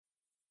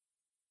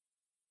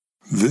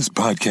This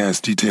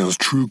podcast details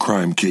true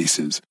crime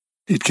cases.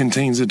 It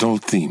contains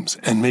adult themes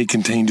and may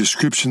contain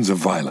descriptions of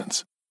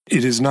violence.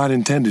 It is not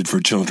intended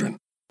for children.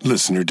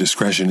 Listener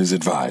discretion is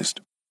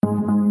advised.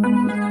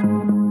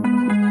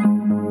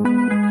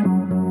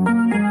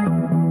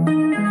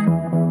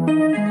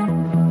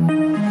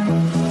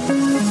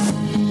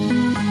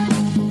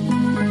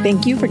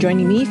 Thank you for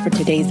joining me for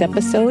today's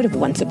episode of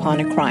Once Upon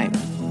a Crime.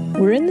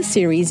 We're in the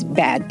series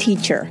Bad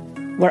Teacher,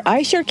 where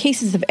I share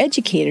cases of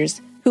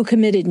educators who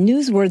committed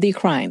newsworthy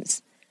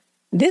crimes.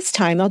 This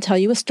time I'll tell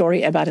you a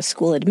story about a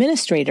school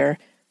administrator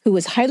who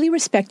was highly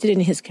respected in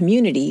his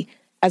community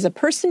as a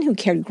person who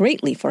cared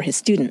greatly for his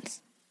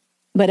students.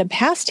 But a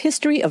past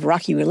history of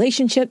rocky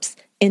relationships,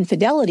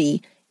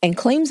 infidelity, and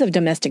claims of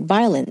domestic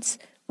violence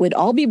would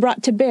all be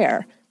brought to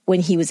bear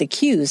when he was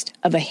accused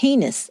of a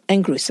heinous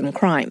and gruesome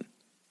crime.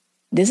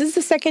 This is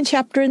the second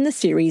chapter in the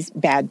series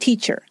Bad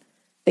Teacher,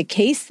 the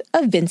case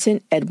of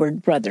Vincent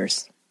Edward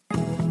Brothers.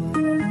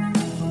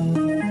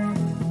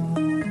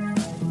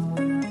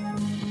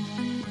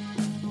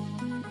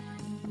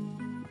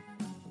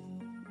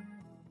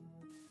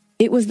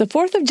 It was the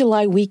 4th of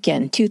July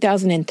weekend,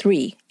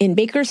 2003, in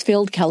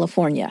Bakersfield,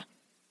 California.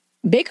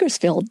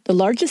 Bakersfield, the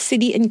largest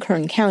city in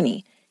Kern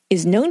County,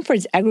 is known for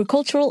its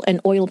agricultural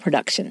and oil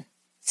production.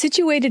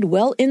 Situated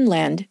well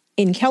inland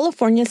in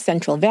California's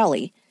Central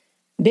Valley,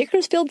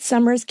 Bakersfield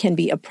summers can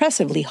be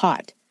oppressively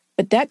hot,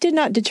 but that did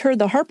not deter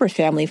the Harper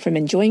family from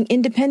enjoying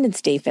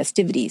Independence Day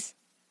festivities.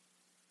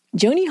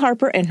 Joni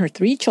Harper and her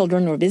 3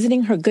 children were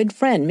visiting her good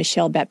friend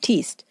Michelle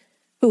Baptiste,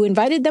 who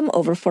invited them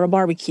over for a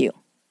barbecue.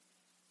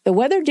 The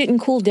weather didn't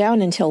cool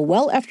down until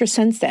well after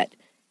sunset,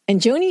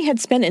 and Joni had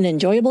spent an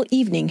enjoyable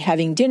evening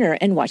having dinner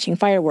and watching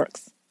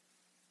fireworks.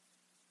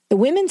 The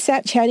women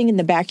sat chatting in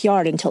the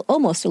backyard until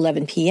almost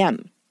 11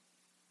 p.m.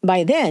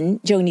 By then,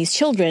 Joni's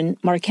children,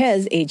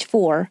 Marquez, age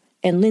 4,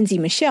 and Lindsay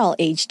Michelle,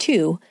 age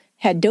 2,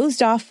 had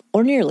dozed off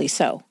or nearly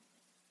so.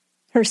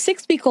 Her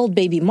 6-week-old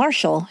baby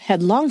Marshall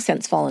had long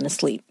since fallen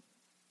asleep.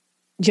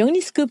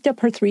 Joni scooped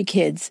up her 3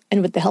 kids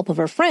and, with the help of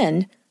her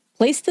friend,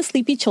 placed the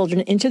sleepy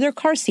children into their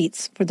car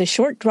seats for the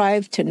short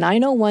drive to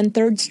 901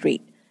 3rd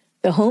Street,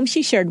 the home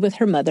she shared with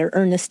her mother,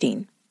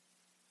 Ernestine.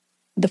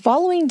 The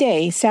following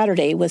day,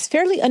 Saturday, was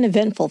fairly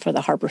uneventful for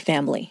the Harper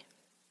family.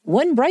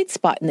 One bright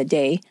spot in the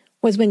day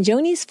was when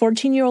Joni's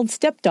 14-year-old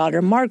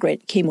stepdaughter,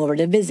 Margaret, came over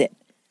to visit.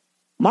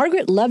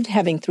 Margaret loved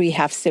having 3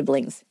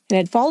 half-siblings and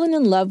had fallen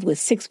in love with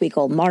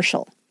 6-week-old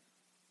Marshall.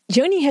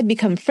 Joni had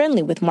become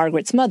friendly with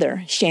Margaret's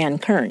mother, Shan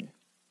Kern.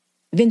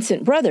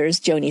 Vincent Brothers,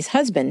 Joni's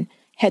husband,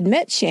 had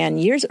met Shan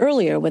years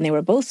earlier when they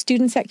were both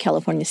students at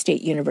California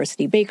State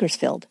University,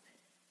 Bakersfield.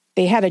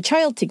 They had a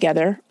child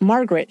together,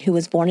 Margaret, who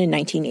was born in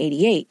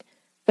 1988,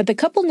 but the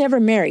couple never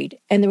married,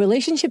 and the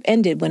relationship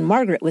ended when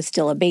Margaret was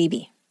still a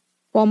baby.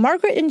 While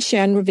Margaret and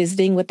Shan were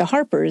visiting with the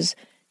Harpers,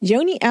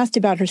 Joni asked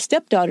about her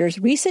stepdaughter's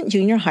recent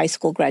junior high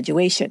school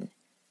graduation.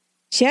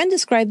 Shan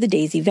described the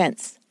day's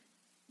events.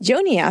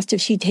 Joni asked if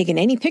she'd taken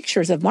any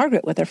pictures of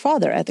Margaret with her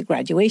father at the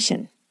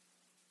graduation.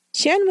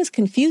 Shan was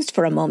confused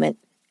for a moment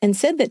and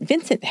said that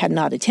Vincent had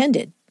not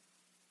attended.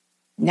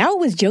 Now it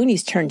was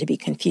Joni's turn to be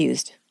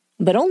confused,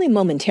 but only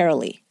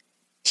momentarily.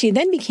 She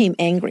then became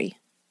angry.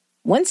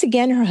 Once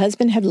again, her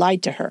husband had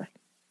lied to her.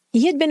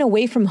 He had been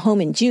away from home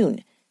in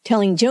June,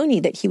 telling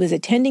Joni that he was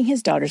attending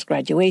his daughter's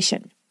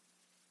graduation.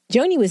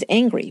 Joni was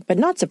angry, but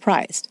not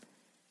surprised.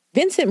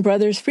 Vincent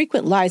Brothers'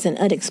 frequent lies and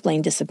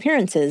unexplained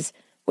disappearances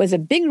was a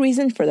big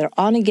reason for their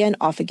on-again,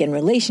 off-again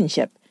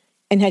relationship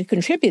and had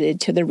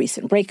contributed to their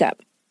recent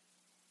breakup.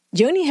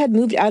 Joni had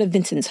moved out of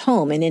Vincent's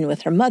home and in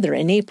with her mother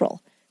in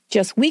April,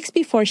 just weeks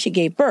before she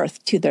gave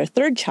birth to their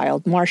 3rd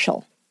child,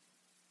 Marshall.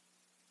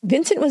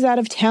 Vincent was out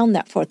of town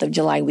that 4th of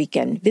July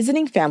weekend,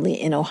 visiting family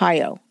in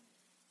Ohio.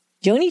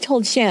 Joni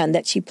told Shan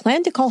that she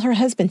planned to call her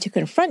husband to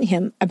confront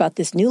him about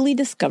this newly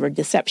discovered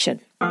deception.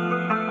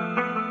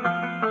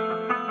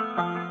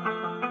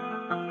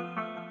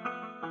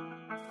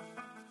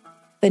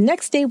 The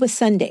next day was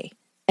Sunday,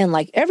 and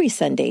like every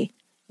Sunday,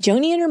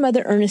 Joni and her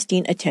mother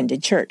Ernestine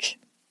attended church.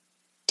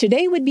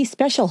 Today would be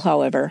special,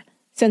 however,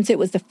 since it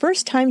was the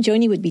first time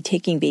Joni would be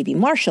taking baby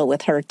Marshall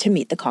with her to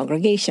meet the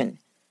congregation.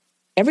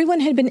 Everyone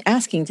had been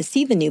asking to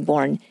see the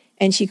newborn,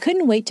 and she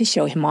couldn't wait to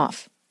show him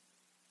off.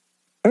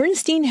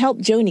 Ernestine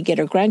helped Joni get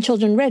her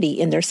grandchildren ready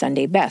in their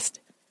Sunday best.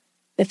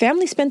 The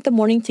family spent the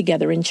morning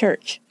together in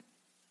church.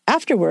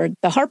 Afterward,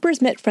 the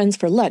Harpers met friends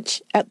for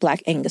lunch at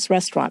Black Angus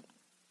Restaurant.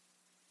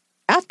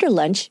 After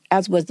lunch,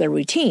 as was their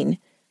routine,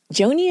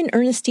 Joni and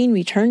Ernestine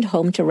returned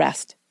home to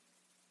rest.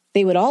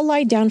 They would all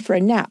lie down for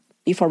a nap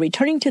before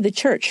returning to the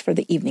church for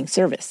the evening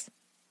service.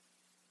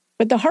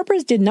 But the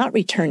Harpers did not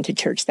return to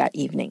church that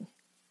evening.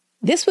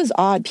 This was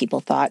odd,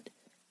 people thought,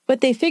 but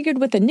they figured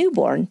with a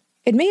newborn,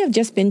 it may have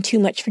just been too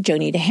much for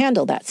Joni to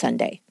handle that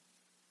Sunday.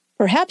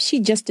 Perhaps she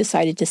just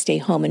decided to stay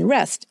home and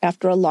rest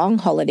after a long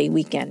holiday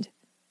weekend.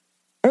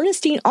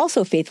 Ernestine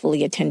also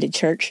faithfully attended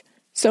church,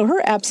 so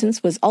her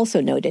absence was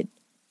also noted.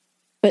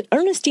 But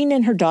Ernestine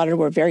and her daughter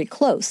were very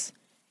close,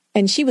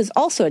 and she was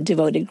also a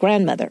devoted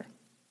grandmother.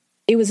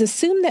 It was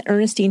assumed that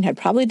Ernestine had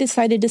probably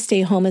decided to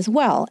stay home as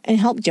well and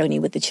help Joni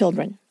with the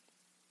children.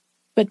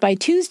 But by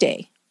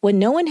Tuesday, when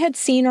no one had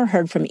seen or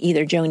heard from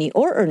either Joni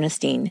or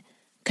Ernestine,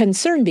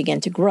 concern began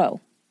to grow.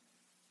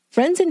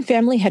 Friends and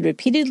family had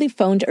repeatedly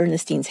phoned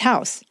Ernestine's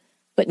house,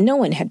 but no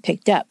one had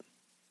picked up.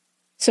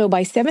 So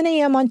by 7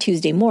 a.m. on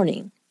Tuesday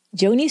morning,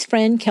 Joni's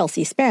friend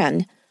Kelsey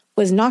Spann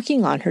was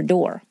knocking on her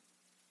door.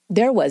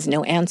 There was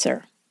no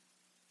answer.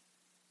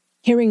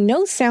 Hearing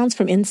no sounds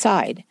from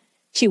inside,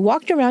 she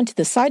walked around to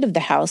the side of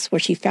the house where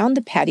she found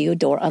the patio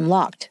door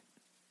unlocked.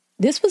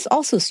 This was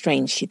also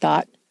strange, she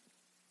thought.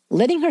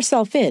 Letting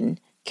herself in,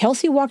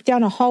 Kelsey walked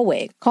down a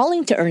hallway,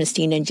 calling to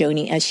Ernestine and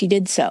Joni as she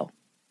did so.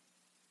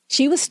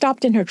 She was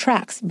stopped in her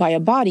tracks by a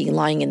body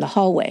lying in the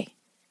hallway.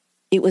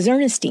 It was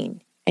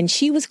Ernestine, and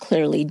she was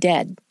clearly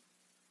dead.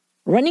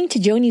 Running to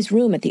Joni's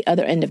room at the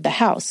other end of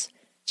the house,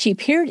 she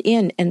peered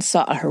in and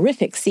saw a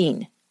horrific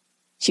scene.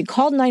 She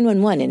called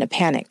 911 in a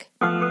panic.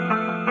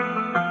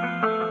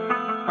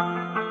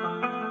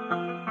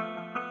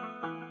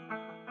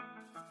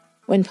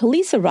 When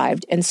police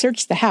arrived and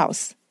searched the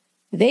house,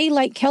 they,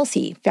 like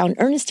Kelsey, found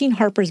Ernestine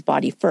Harper's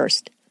body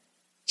first.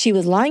 She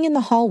was lying in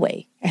the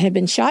hallway and had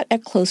been shot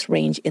at close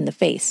range in the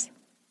face.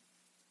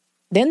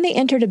 Then they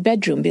entered a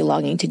bedroom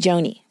belonging to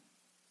Joni.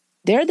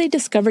 There they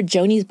discovered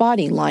Joni's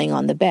body lying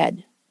on the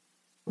bed.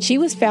 She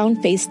was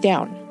found face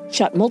down,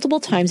 shot multiple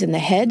times in the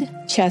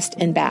head, chest,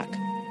 and back.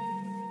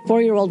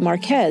 4-year-old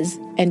Marquez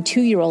and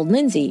 2-year-old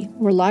Lindsay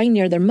were lying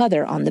near their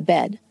mother on the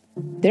bed,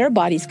 their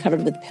bodies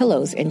covered with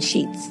pillows and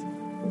sheets.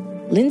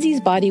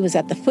 Lindsay's body was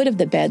at the foot of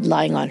the bed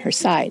lying on her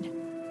side.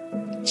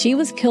 She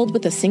was killed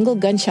with a single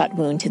gunshot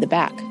wound to the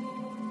back.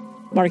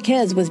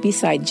 Marquez was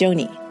beside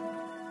Joni.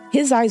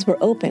 His eyes were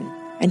open,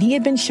 and he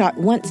had been shot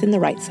once in the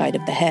right side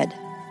of the head.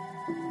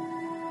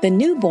 The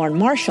newborn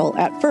Marshall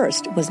at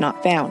first was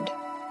not found.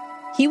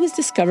 He was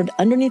discovered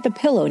underneath a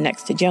pillow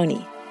next to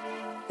Joni.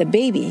 The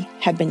baby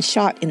had been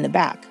shot in the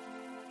back.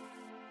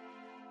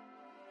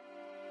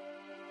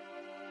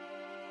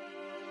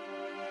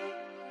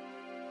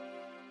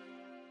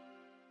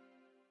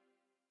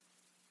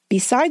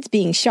 Besides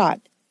being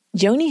shot,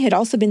 Joni had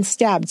also been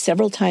stabbed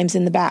several times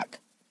in the back.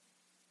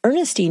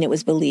 Ernestine, it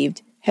was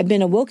believed, had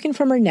been awoken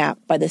from her nap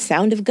by the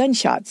sound of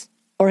gunshots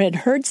or had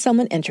heard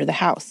someone enter the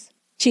house.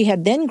 She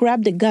had then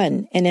grabbed a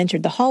gun and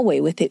entered the hallway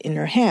with it in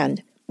her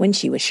hand when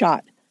she was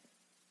shot.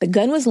 The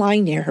gun was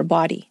lying near her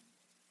body.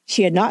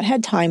 She had not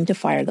had time to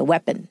fire the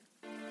weapon.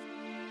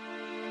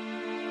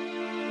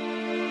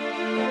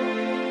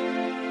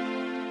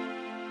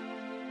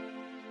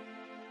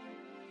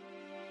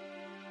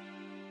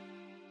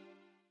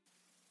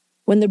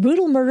 When the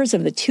brutal murders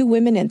of the 2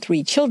 women and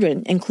 3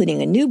 children,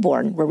 including a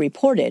newborn, were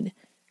reported,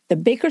 the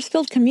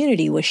Bakersfield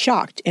community was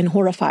shocked and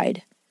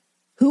horrified.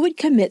 Who would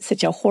commit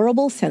such a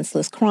horrible,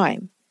 senseless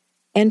crime?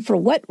 And for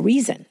what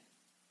reason?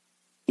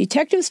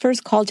 Detectives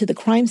first called to the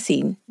crime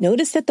scene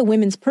noticed that the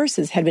women's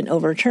purses had been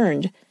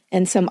overturned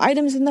and some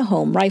items in the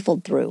home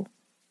rifled through.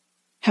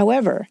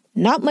 However,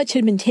 not much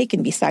had been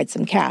taken besides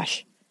some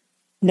cash.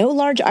 No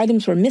large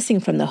items were missing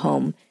from the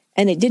home,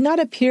 and it did not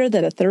appear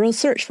that a thorough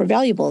search for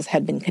valuables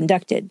had been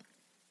conducted.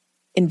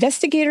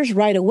 Investigators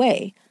right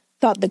away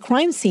thought the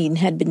crime scene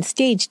had been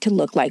staged to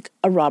look like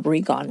a robbery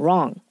gone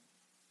wrong.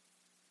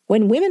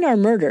 When women are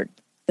murdered,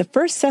 the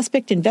first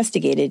suspect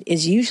investigated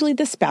is usually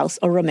the spouse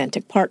or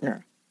romantic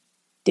partner.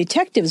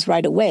 Detectives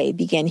right away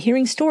began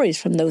hearing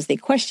stories from those they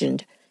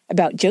questioned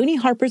about Joni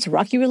Harper's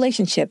rocky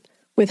relationship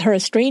with her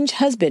estranged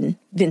husband,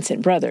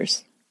 Vincent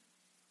Brothers.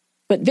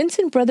 But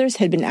Vincent Brothers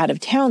had been out of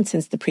town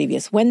since the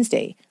previous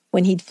Wednesday,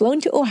 when he'd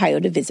flown to Ohio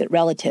to visit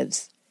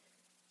relatives.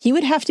 He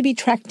would have to be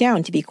tracked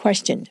down to be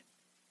questioned.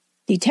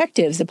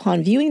 Detectives,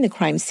 upon viewing the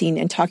crime scene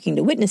and talking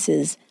to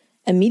witnesses,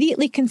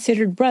 immediately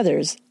considered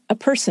Brothers a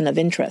person of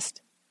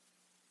interest.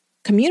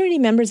 Community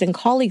members and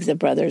colleagues of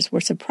Brothers were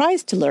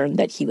surprised to learn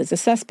that he was a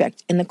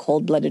suspect in the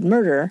cold-blooded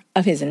murder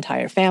of his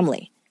entire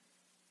family.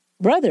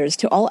 Brothers,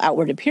 to all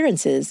outward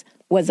appearances,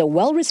 was a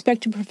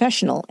well-respected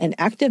professional and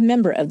active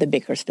member of the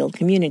Bakersfield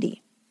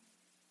community.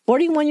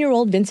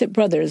 41-year-old Vincent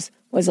Brothers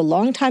was a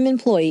longtime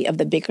employee of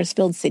the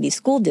Bakersfield City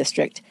School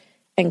District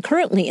and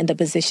currently in the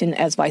position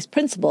as vice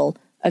principal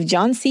of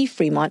John C.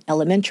 Fremont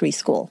Elementary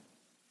School.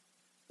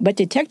 But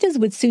detectives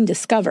would soon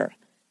discover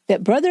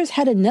that Brothers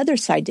had another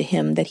side to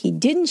him that he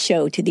didn't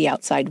show to the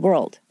outside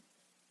world.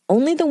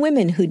 Only the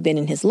women who'd been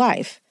in his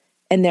life,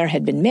 and there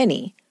had been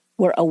many,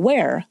 were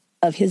aware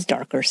of his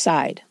darker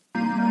side.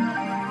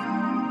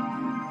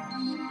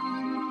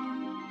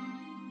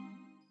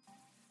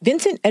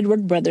 Vincent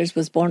Edward Brothers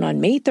was born on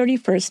May 31,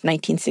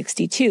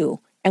 1962,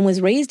 and was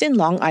raised in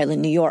Long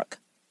Island, New York.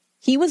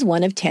 He was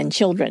one of 10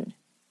 children.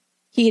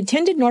 He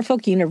attended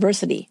Norfolk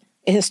University,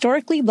 a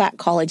historically black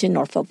college in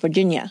Norfolk,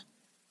 Virginia.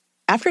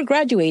 After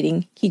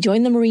graduating, he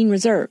joined the Marine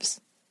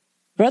Reserves.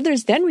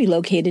 Brothers then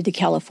relocated to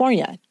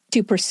California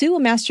to pursue a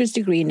master's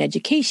degree in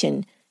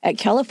education at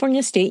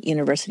California State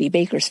University,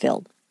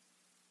 Bakersfield.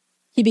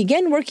 He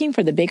began working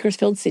for the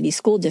Bakersfield City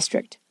School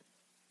District.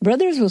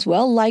 Brothers was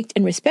well liked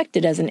and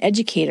respected as an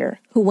educator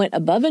who went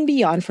above and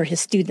beyond for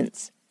his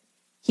students.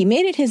 He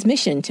made it his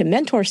mission to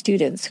mentor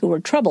students who were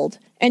troubled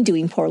and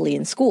doing poorly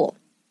in school.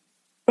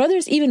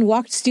 Brothers even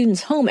walked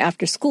students home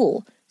after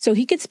school so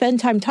he could spend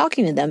time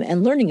talking to them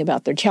and learning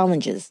about their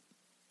challenges.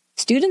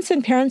 Students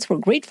and parents were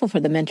grateful for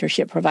the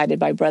mentorship provided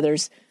by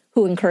Brothers,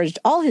 who encouraged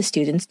all his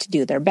students to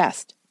do their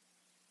best.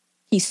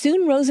 He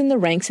soon rose in the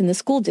ranks in the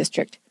school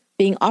district,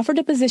 being offered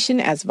a position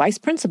as vice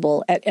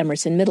principal at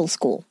Emerson Middle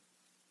School.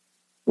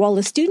 While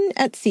a student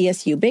at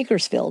CSU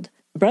Bakersfield,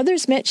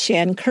 Brothers met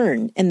Shan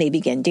Kern and they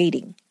began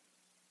dating.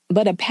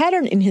 But a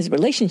pattern in his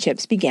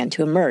relationships began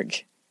to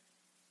emerge.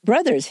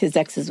 Brothers, his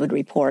exes would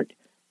report,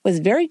 was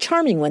very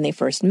charming when they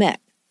first met.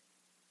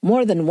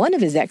 More than one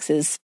of his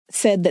exes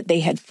said that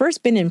they had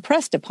first been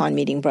impressed upon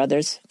meeting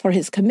Brothers for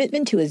his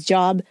commitment to his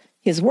job,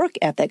 his work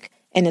ethic,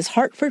 and his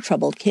heart for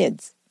troubled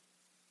kids.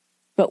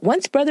 But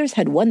once Brothers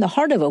had won the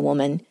heart of a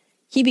woman,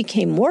 he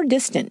became more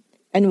distant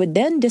and would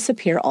then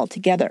disappear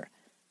altogether,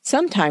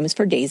 sometimes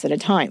for days at a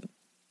time.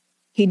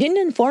 He didn't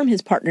inform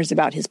his partners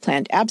about his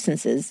planned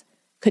absences,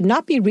 could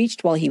not be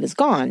reached while he was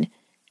gone,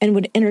 and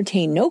would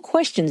entertain no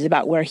questions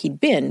about where he'd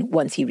been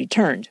once he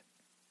returned.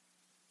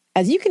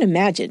 As you can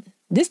imagine,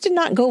 this did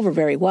not go over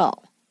very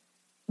well.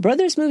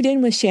 Brothers moved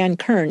in with Shan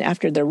Kern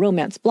after their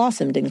romance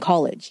blossomed in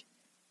college.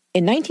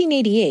 In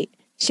 1988,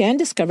 Shan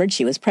discovered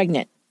she was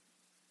pregnant.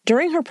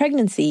 During her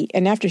pregnancy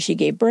and after she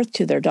gave birth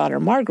to their daughter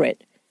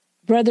Margaret,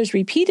 Brothers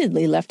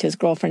repeatedly left his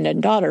girlfriend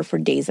and daughter for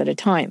days at a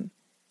time.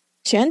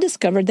 Shan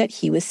discovered that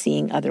he was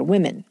seeing other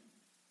women.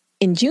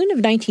 In June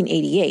of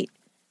 1988,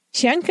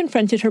 Shan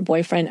confronted her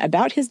boyfriend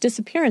about his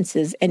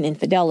disappearances and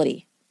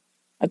infidelity.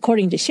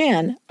 According to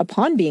Shan,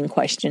 upon being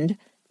questioned,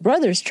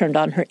 Brothers turned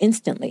on her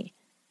instantly.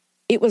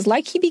 It was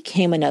like he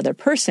became another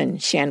person,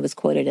 Shan was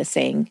quoted as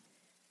saying.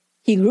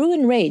 He grew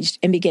enraged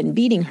and began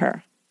beating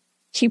her.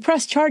 She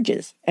pressed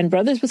charges, and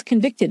Brothers was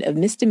convicted of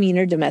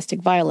misdemeanor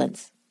domestic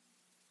violence.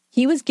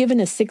 He was given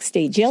a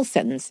 6-day jail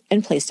sentence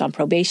and placed on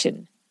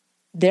probation.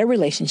 Their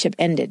relationship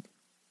ended.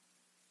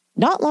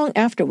 Not long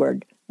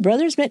afterward,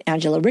 Brothers met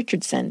Angela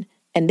Richardson,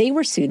 and they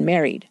were soon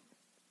married.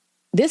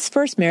 This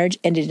first marriage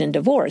ended in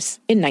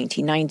divorce in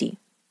 1990.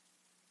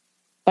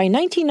 By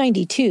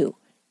 1992,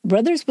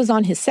 Brothers was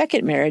on his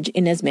second marriage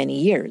in as many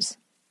years.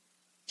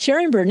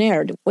 Sharon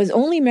Bernard was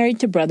only married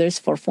to Brothers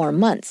for 4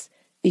 months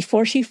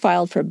before she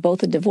filed for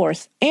both a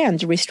divorce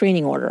and a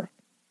restraining order.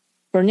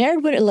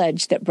 Bernard would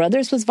allege that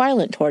Brothers was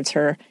violent towards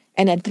her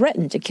and had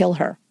threatened to kill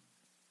her.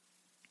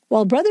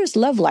 While Brothers'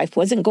 love life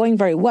wasn't going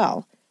very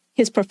well,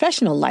 his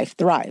professional life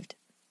thrived.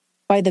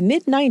 By the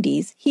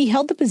mid-90s, he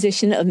held the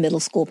position of middle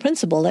school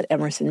principal at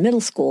Emerson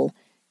Middle School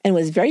and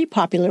was very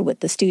popular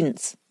with the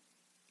students.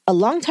 A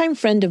longtime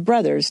friend of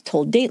Brothers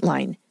told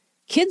Dateline,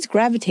 kids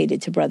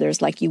gravitated to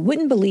Brothers like you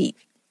wouldn't believe.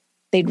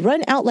 They'd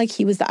run out like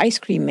he was the ice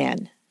cream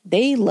man.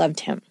 They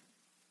loved him.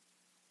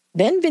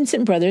 Then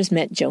Vincent Brothers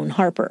met Joan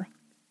Harper.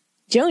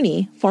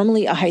 Joni,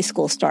 formerly a high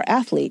school star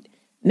athlete,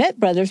 met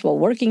Brothers while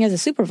working as a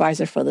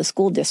supervisor for the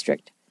school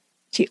district.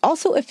 She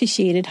also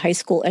officiated high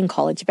school and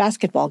college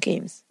basketball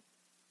games.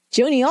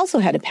 Joni also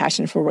had a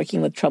passion for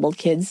working with troubled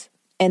kids,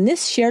 and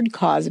this shared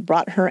cause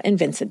brought her and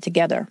Vincent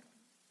together.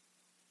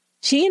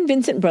 She and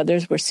Vincent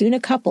Brothers were soon a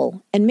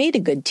couple and made a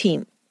good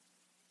team.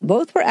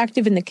 Both were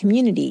active in the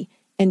community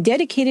and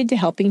dedicated to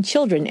helping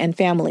children and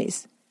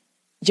families.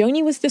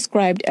 Joni was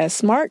described as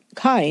smart,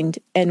 kind,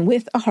 and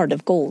with a heart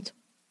of gold.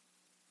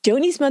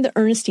 Joni's mother,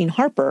 Ernestine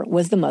Harper,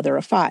 was the mother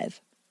of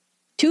 5.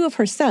 2 of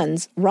her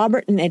sons,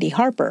 Robert and Eddie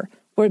Harper,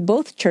 were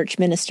both church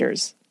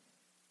ministers.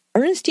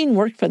 Ernestine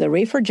worked for the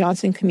Rayford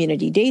Johnson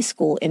Community Day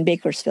School in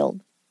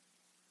Bakersfield.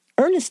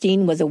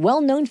 Ernestine was a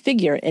well-known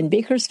figure in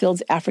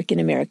Bakersfield's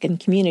African-American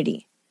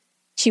community.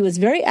 She was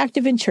very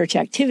active in church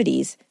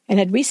activities and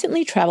had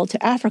recently traveled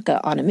to Africa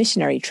on a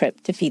missionary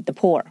trip to feed the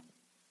poor.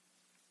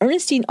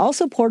 Ernestine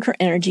also poured her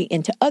energy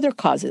into other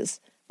causes,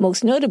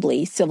 most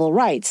notably civil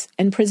rights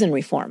and prison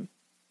reform.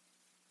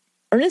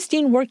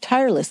 Ernestine worked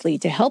tirelessly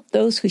to help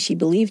those who she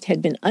believed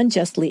had been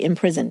unjustly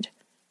imprisoned.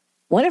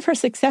 One of her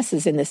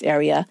successes in this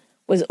area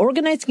was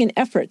organizing an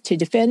effort to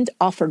defend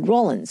Alfred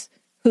Rollins,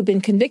 who'd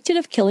been convicted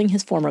of killing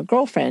his former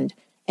girlfriend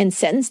and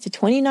sentenced to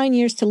 29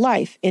 years to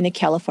life in a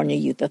California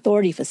Youth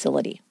Authority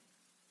facility.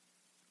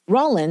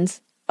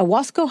 Rollins, a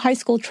Wasco High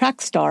School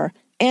track star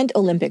and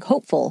Olympic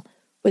hopeful,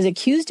 was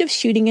accused of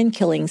shooting and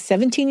killing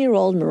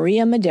 17-year-old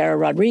Maria Madera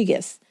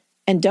Rodriguez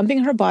and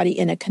dumping her body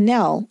in a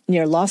canal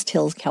near Lost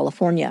Hills,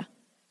 California.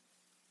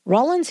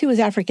 Rollins, who was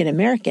African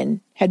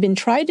American, had been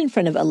tried in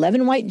front of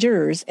 11 white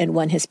jurors and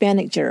 1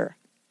 Hispanic juror.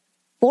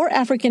 4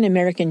 African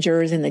American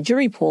jurors in the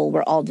jury pool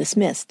were all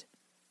dismissed.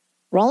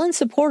 Rollins'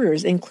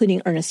 supporters,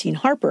 including Ernestine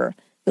Harper,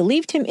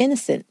 believed him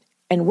innocent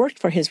and worked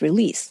for his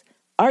release,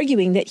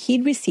 arguing that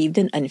he'd received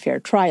an unfair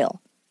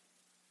trial.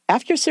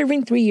 After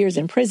serving 3 years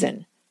in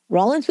prison,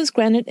 Rollins was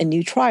granted a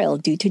new trial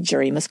due to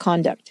jury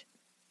misconduct.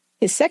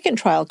 His second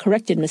trial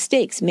corrected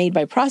mistakes made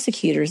by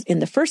prosecutors in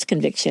the first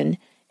conviction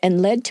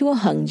and led to a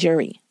hung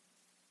jury.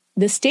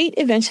 The state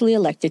eventually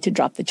elected to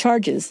drop the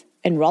charges,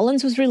 and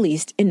Rollins was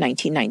released in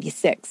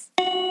 1996.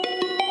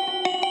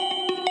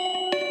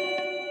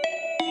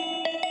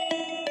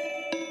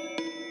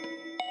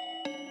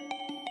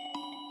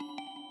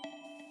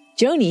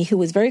 Joni, who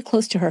was very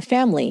close to her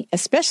family,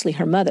 especially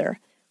her mother,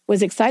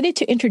 was excited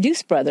to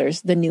introduce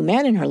Brothers, the new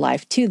man in her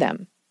life, to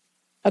them.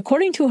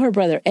 According to her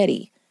brother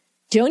Eddie,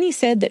 Joni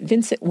said that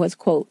Vincent was,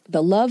 quote,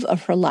 the love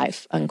of her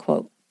life,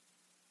 unquote.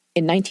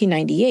 In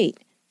 1998,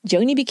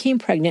 Joni became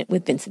pregnant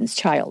with Vincent's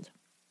child.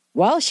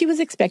 While she was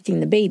expecting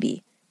the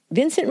baby,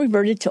 Vincent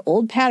reverted to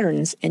old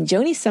patterns, and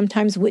Joni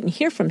sometimes wouldn't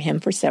hear from him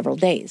for several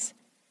days.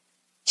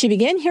 She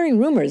began hearing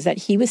rumors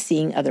that he was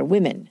seeing other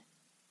women.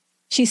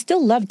 She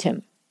still loved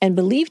him and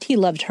believed he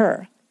loved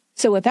her,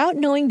 so without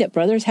knowing that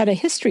Brothers had a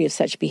history of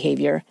such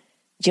behavior,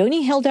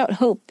 Joni held out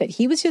hope that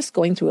he was just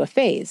going through a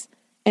phase,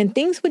 and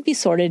things would be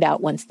sorted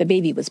out once the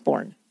baby was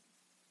born.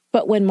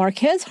 But when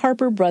Marquez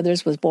Harper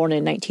Brothers was born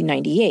in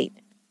 1998,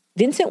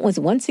 Vincent was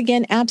once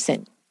again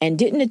absent and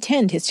didn't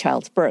attend his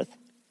child's birth.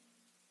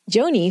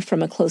 Joni,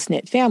 from a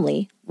close-knit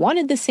family,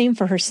 wanted the same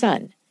for her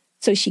son,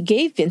 so she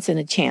gave Vincent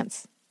a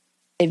chance.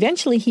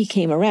 Eventually he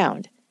came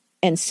around,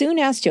 and soon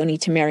asked Joni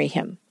to marry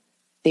him.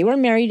 They were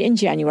married in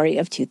January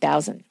of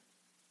 2000.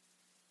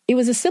 It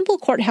was a simple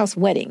courthouse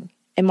wedding,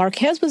 and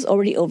Marquez was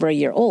already over a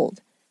year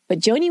old, but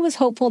Joni was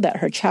hopeful that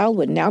her child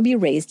would now be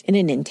raised in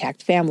an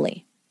intact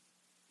family.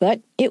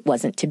 But it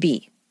wasn't to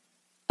be.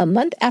 A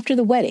month after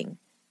the wedding,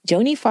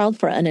 Joni filed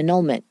for an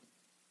annulment.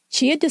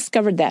 She had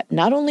discovered that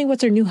not only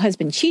was her new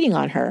husband cheating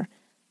on her,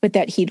 but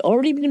that he'd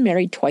already been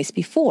married twice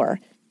before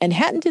and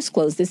hadn't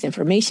disclosed this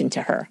information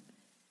to her.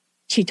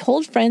 She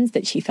told friends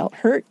that she felt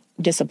hurt,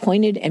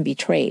 disappointed, and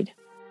betrayed.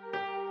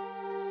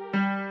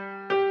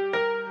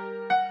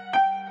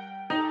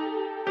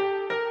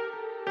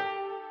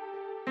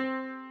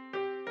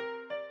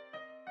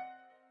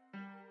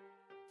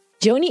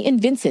 Joni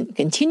and Vincent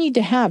continued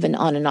to have an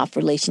on-and-off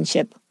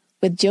relationship,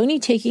 with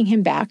Joni taking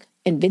him back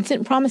and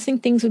Vincent promising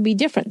things would be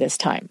different this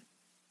time.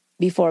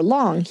 Before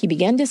long, he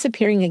began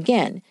disappearing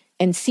again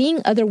and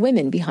seeing other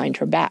women behind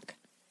her back.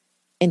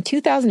 In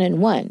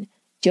 2001,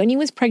 Joni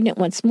was pregnant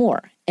once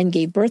more and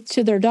gave birth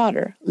to their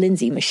daughter,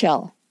 Lindsay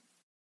Michelle.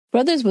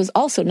 Brothers was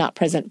also not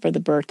present for the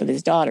birth of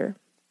his daughter.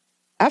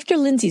 After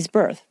Lindsay's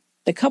birth,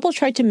 the couple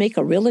tried to make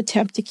a real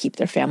attempt to keep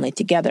their family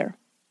together.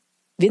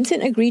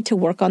 Vincent agreed to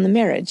work on the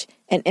marriage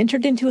and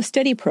entered into a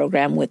study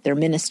program with their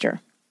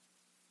minister.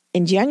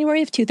 In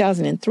January of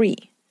 2003,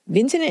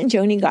 Vincent and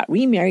Joni got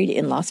remarried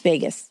in Las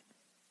Vegas.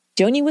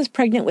 Joni was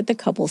pregnant with the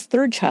couple's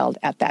third child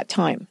at that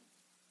time.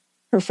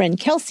 Her friend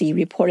Kelsey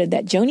reported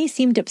that Joni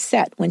seemed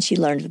upset when she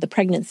learned of the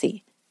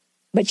pregnancy,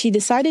 but she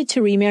decided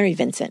to remarry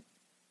Vincent.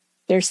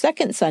 Their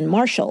second son,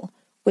 Marshall,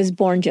 was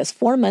born just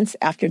 4 months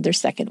after their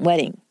second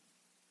wedding.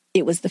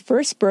 It was the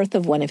first birth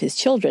of one of his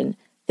children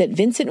that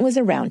Vincent was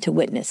around to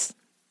witness.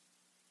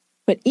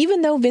 But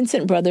even though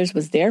Vincent Brothers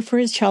was there for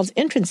his child's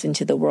entrance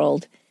into the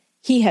world,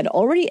 he had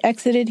already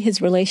exited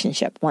his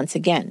relationship once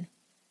again.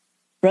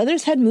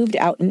 Brothers had moved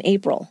out in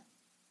April.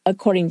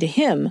 According to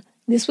him,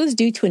 this was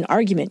due to an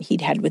argument he'd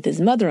had with his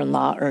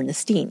mother-in-law,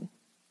 Ernestine.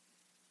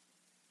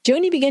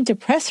 Joni began to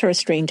press her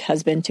estranged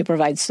husband to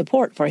provide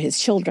support for his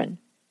children.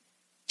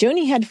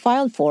 Joni had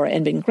filed for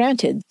and been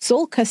granted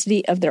sole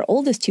custody of their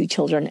oldest 2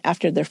 children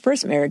after their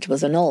first marriage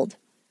was annulled.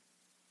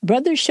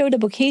 Brothers showed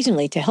up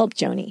occasionally to help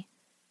Joni.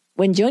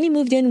 When Joni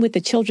moved in with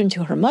the children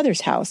to her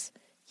mother's house,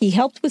 he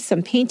helped with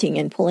some painting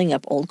and pulling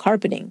up old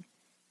carpeting,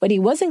 but he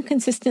wasn't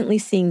consistently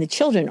seeing the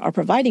children or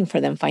providing for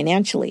them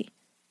financially.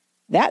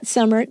 That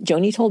summer,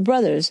 Joni told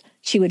Brothers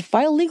she would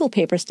file legal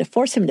papers to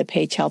force him to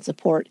pay child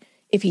support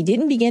if he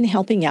didn't begin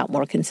helping out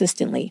more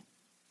consistently.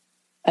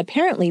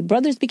 Apparently,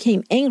 Brothers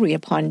became angry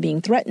upon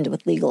being threatened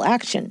with legal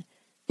action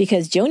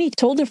because Joni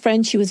told a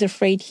friend she was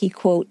afraid he,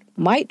 quote,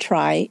 might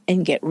try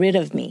and get rid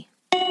of me.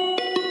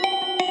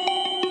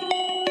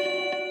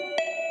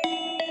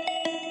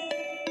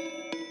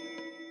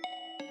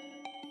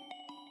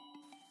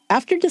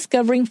 After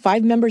discovering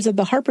 5 members of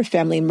the Harper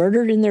family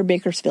murdered in their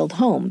Bakersfield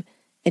home,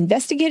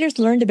 investigators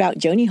learned about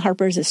Joni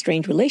Harper's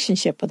estranged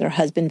relationship with her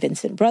husband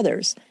Vincent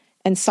Brothers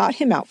and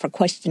sought him out for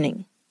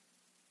questioning.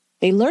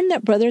 They learned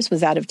that Brothers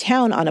was out of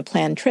town on a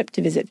planned trip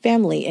to visit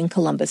family in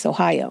Columbus,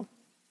 Ohio.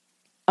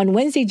 On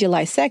Wednesday,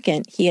 July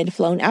 2nd, he had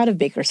flown out of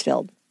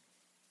Bakersfield.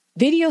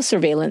 Video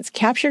surveillance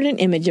captured an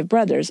image of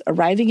Brothers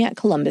arriving at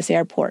Columbus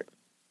Airport.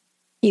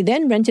 He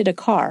then rented a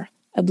car,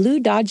 a blue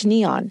Dodge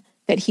Neon,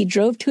 that he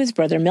drove to his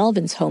brother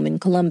Melvin's home in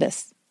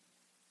Columbus.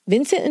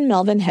 Vincent and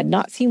Melvin had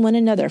not seen one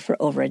another for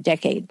over a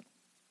decade.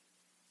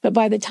 But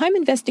by the time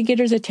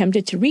investigators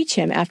attempted to reach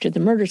him after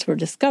the murders were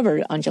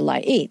discovered on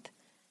July 8th,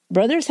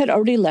 Brothers had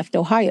already left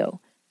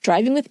Ohio,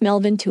 driving with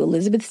Melvin to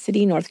Elizabeth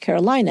City, North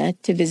Carolina,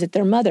 to visit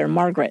their mother,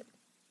 Margaret.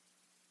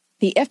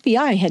 The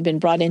FBI had been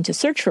brought in to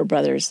search for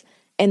Brothers,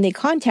 and they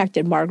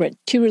contacted Margaret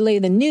to relay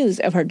the news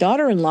of her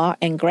daughter-in-law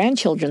and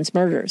grandchildren's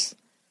murders.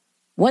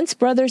 Once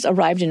Brothers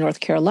arrived in North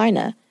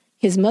Carolina,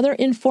 his mother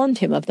informed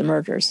him of the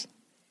murders.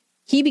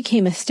 He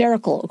became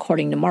hysterical,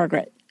 according to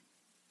Margaret.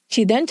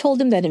 She then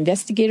told him that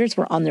investigators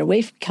were on their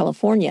way from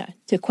California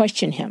to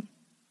question him.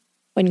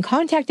 When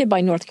contacted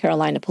by North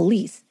Carolina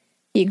police,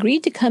 he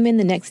agreed to come in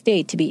the next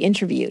day to be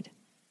interviewed.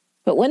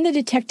 But when the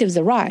detectives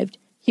arrived,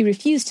 he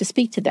refused to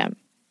speak to them.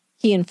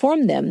 He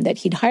informed them that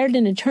he'd hired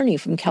an attorney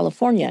from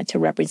California to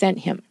represent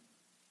him.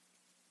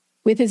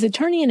 With his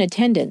attorney in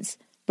attendance,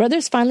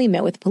 Brothers finally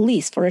met with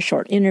police for a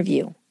short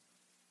interview.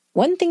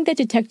 One thing that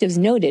detectives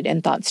noted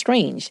and thought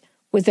strange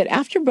was that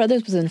after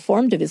Brothers was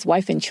informed of his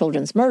wife and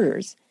children's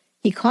murders,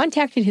 he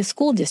contacted his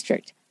school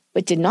district,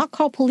 but did not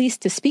call police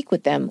to speak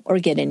with them or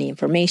get any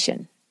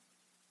information.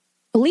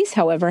 Police,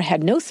 however,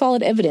 had no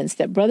solid evidence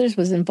that Brothers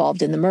was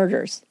involved in the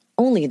murders,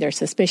 only their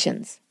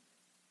suspicions.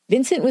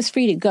 Vincent was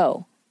free to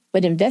go,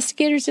 but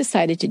investigators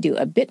decided to do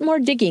a bit more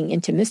digging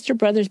into Mr.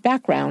 Brothers'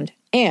 background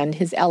and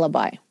his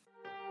alibi.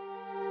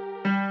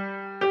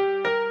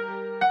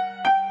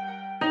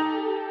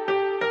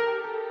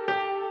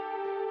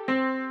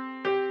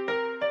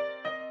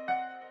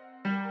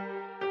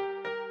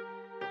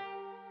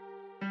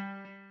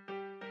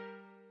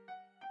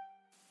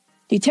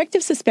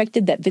 Detectives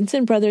suspected that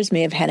Vincent Brothers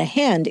may have had a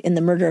hand in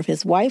the murder of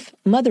his wife,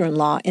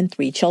 mother-in-law, and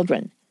 3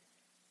 children.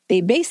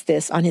 They based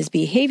this on his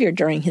behavior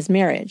during his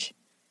marriage.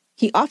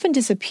 He often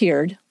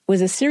disappeared,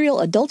 was a serial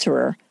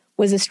adulterer,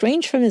 was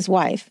estranged from his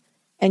wife,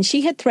 and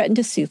she had threatened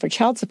to sue for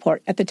child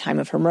support at the time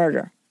of her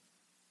murder.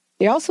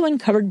 They also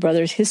uncovered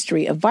Brothers'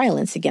 history of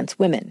violence against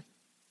women.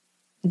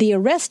 The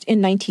arrest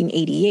in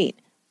 1988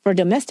 for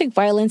domestic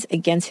violence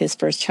against his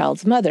first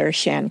child's mother,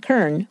 Shan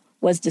Kern,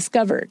 was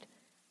discovered,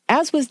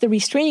 as was the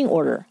restraining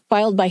order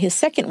filed by his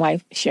second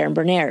wife, Sharon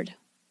Bernard.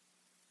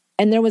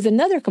 And there was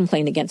another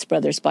complaint against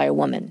Brothers by a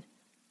woman.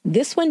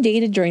 This one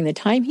dated during the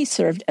time he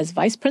served as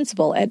vice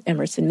principal at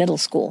Emerson Middle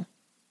School.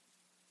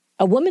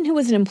 A woman who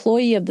was an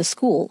employee of the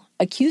school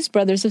accused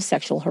Brothers of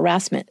sexual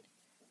harassment.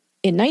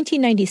 In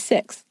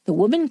 1996, the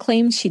woman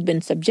claimed she'd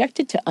been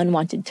subjected to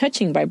unwanted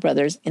touching by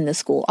Brothers in the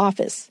school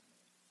office.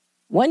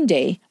 One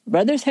day,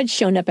 Brothers had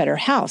shown up at her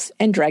house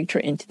and dragged her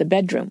into the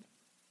bedroom.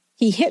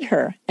 He hit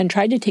her and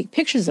tried to take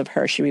pictures of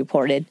her, she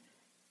reported.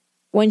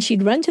 When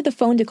she'd run to the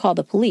phone to call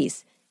the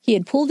police, he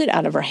had pulled it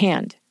out of her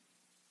hand.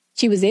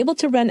 She was able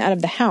to run out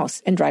of the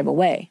house and drive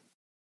away.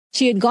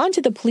 She had gone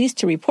to the police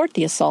to report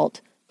the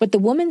assault, but the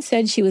woman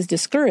said she was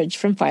discouraged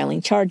from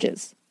filing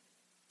charges.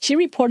 She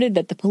reported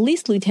that the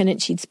police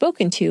lieutenant she'd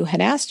spoken to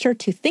had asked her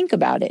to think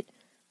about it,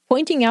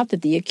 pointing out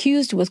that the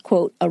accused was,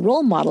 quote, a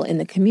role model in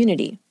the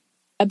community.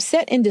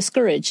 Upset and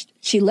discouraged,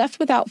 she left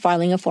without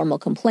filing a formal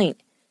complaint,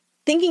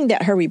 thinking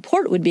that her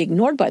report would be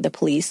ignored by the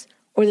police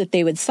or that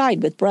they would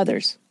side with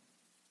Brothers.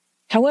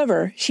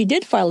 However, she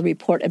did file a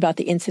report about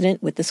the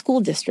incident with the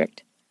school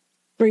district.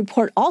 The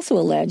report also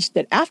alleged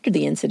that after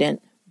the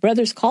incident,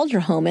 Brothers called her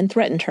home and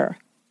threatened her.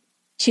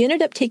 She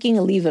ended up taking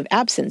a leave of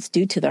absence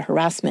due to the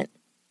harassment.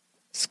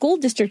 School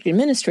district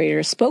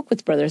administrators spoke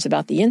with Brothers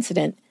about the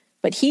incident,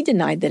 but he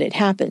denied that it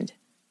happened.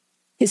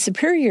 His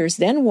superiors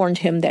then warned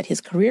him that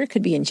his career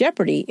could be in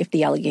jeopardy if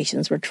the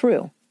allegations were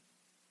true.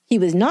 He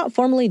was not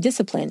formally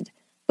disciplined,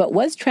 but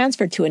was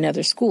transferred to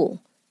another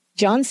school,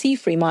 John C.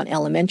 Fremont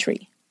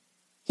Elementary.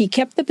 He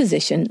kept the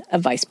position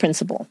of vice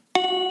principal.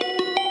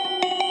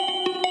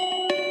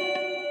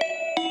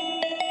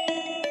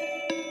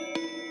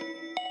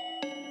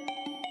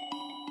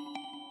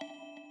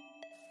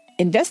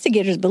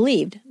 Investigators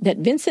believed that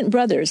Vincent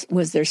Brothers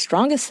was their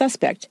strongest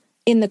suspect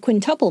in the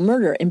quintuple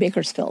murder in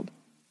Bakersfield.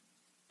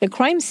 The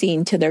crime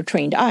scene, to their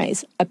trained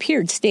eyes,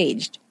 appeared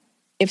staged.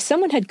 If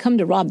someone had come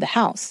to rob the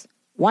house,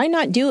 why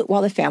not do it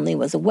while the family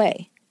was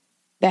away?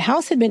 The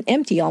house had been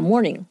empty all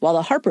morning while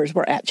the Harpers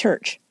were at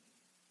church.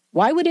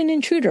 Why would an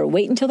intruder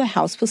wait until the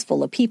house was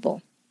full of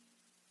people?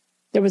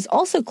 There was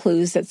also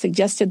clues that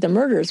suggested the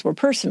murders were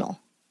personal.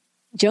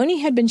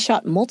 Joni had been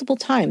shot multiple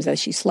times as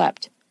she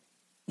slept.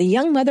 The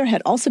young mother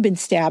had also been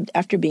stabbed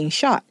after being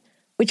shot,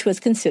 which was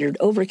considered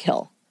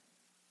overkill.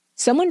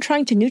 Someone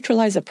trying to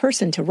neutralize a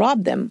person to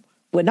rob them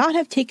would not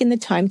have taken the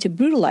time to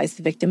brutalize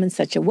the victim in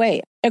such a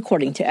way,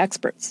 according to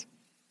experts.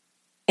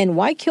 And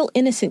why kill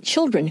innocent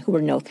children who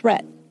were no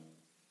threat?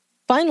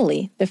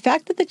 Finally, the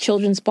fact that the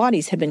children's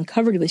bodies had been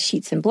covered with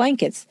sheets and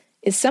blankets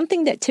is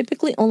something that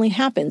typically only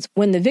happens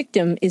when the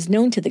victim is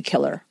known to the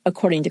killer,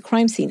 according to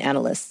crime scene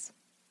analysts.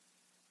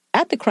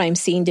 At the crime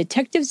scene,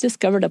 detectives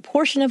discovered a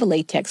portion of a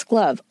latex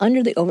glove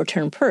under the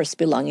overturned purse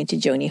belonging to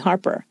Joni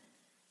Harper.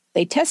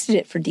 They tested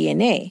it for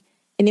DNA,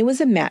 and it was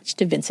a match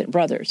to Vincent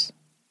Brothers.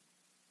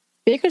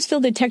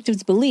 Bakersfield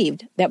detectives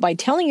believed that by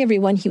telling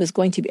everyone he was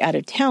going to be out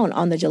of town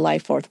on the July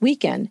 4th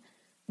weekend,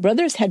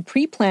 Brothers had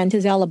pre-planned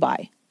his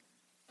alibi.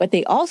 But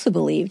they also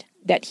believed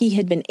that he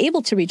had been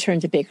able to return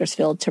to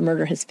Bakersfield to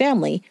murder his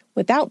family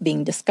without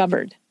being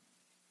discovered.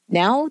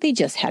 Now they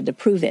just had to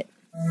prove it.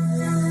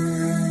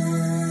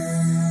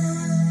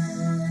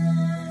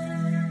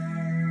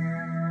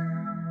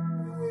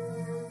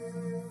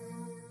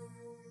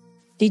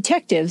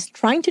 Detectives,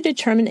 trying to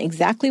determine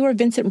exactly where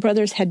Vincent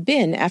Brothers had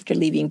been after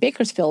leaving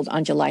Bakersfield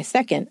on July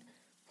 2nd,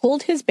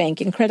 pulled his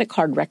bank and credit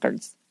card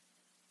records.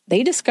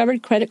 They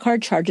discovered credit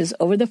card charges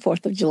over the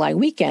 4th of July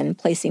weekend,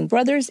 placing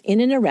Brothers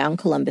in and around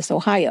Columbus,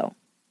 Ohio.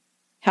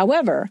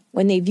 However,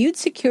 when they viewed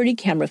security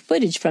camera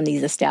footage from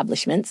these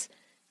establishments,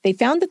 they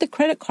found that the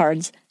credit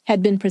cards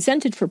had been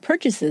presented for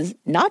purchases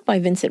not by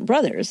Vincent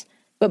Brothers,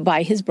 but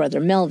by his brother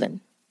Melvin.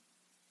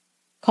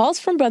 Calls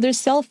from Brothers'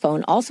 cell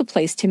phone also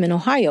placed him in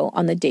Ohio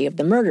on the day of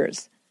the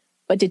murders,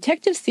 but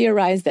detectives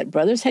theorized that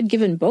Brothers had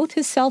given both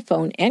his cell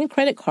phone and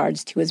credit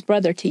cards to his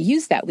brother to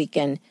use that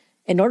weekend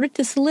in order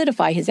to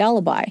solidify his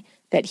alibi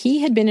that he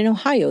had been in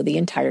Ohio the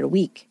entire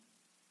week.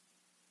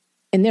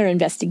 In their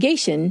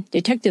investigation,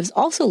 detectives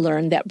also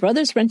learned that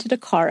Brothers rented a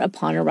car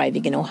upon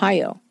arriving in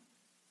Ohio.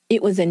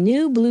 It was a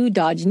new blue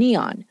Dodge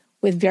Neon,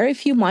 with very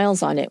few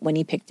miles on it when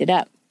he picked it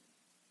up.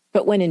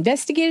 But when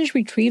investigators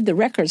retrieved the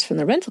records from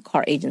the rental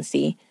car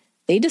agency,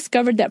 they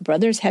discovered that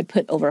Brothers had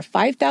put over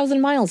 5,000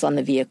 miles on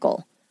the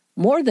vehicle,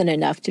 more than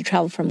enough to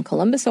travel from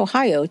Columbus,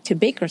 Ohio to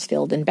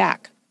Bakersfield and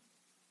back.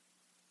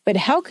 But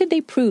how could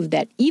they prove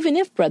that even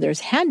if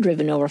Brothers had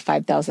driven over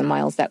 5,000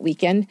 miles that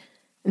weekend,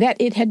 that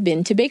it had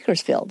been to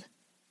Bakersfield?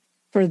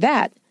 For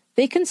that,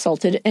 they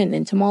consulted an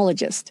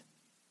entomologist.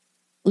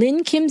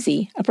 Lynn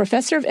Kimsey, a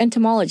professor of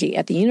entomology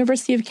at the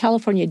University of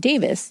California,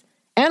 Davis,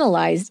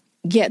 analyzed,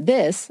 get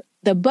this,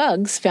 the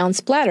bugs found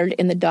splattered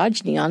in the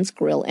Dodge Neon's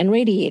grille and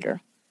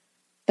radiator.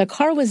 The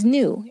car was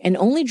new and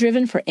only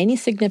driven for any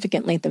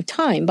significant length of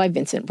time by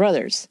Vincent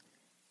Brothers.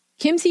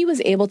 Kimsey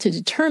was able to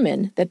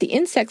determine that the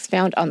insects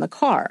found on the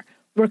car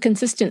were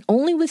consistent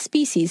only with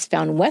species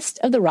found west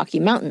of the Rocky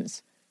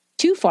Mountains,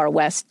 too far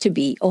west to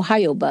be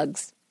Ohio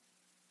bugs.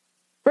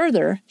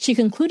 Further, she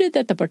concluded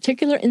that the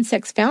particular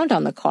insects found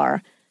on the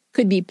car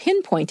could be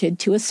pinpointed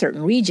to a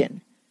certain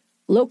region,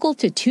 local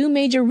to two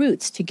major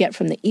routes to get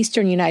from the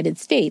eastern United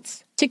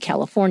States to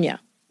California.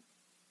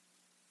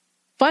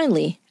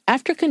 Finally,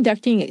 after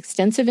conducting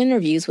extensive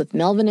interviews with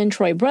Melvin and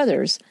Troy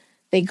Brothers,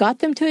 they got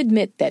them to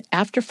admit that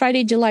after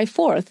Friday, July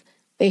 4th,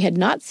 they had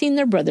not seen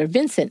their brother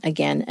Vincent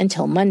again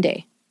until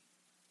Monday.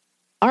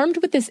 Armed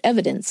with this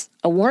evidence,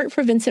 a warrant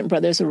for Vincent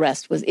Brothers'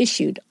 arrest was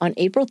issued on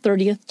April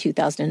 30th,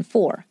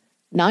 2004,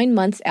 9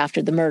 months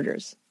after the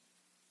murders.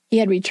 He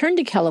had returned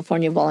to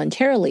California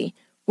voluntarily,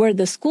 where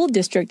the school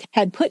district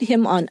had put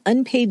him on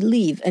unpaid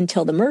leave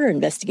until the murder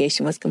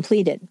investigation was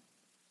completed.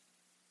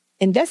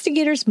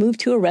 Investigators moved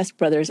to arrest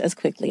Brothers as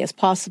quickly as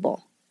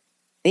possible.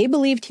 They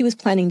believed he was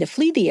planning to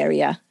flee the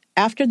area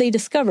after they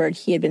discovered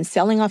he had been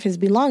selling off his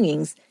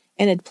belongings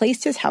and had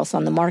placed his house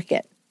on the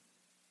market.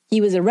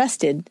 He was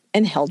arrested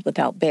and held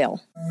without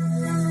bail.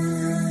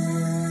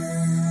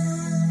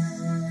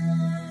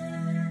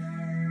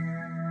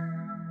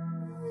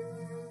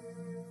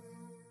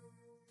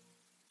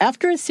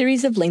 After a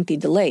series of lengthy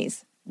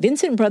delays,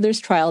 Vincent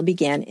Brothers' trial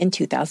began in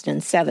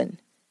 2007.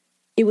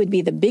 It would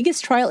be the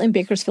biggest trial in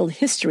Bakersfield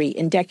history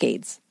in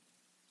decades.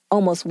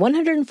 Almost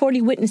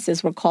 140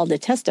 witnesses were called to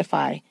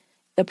testify.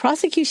 The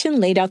prosecution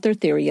laid out their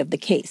theory of the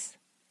case.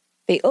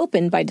 They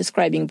opened by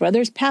describing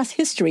Brothers' past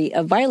history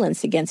of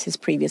violence against his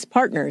previous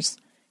partners,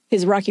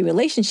 his rocky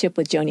relationship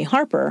with Joni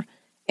Harper,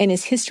 and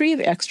his history of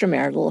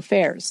extramarital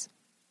affairs.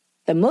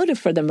 The motive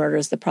for the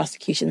murders, the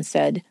prosecution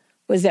said,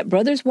 was that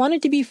Brothers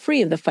wanted to be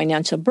free of the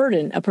financial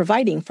burden of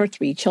providing for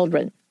 3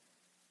 children.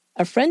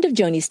 A friend of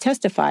Joni's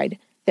testified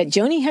that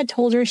Joni had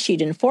told her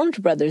she'd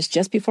informed Brothers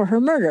just before her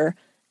murder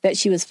that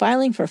she was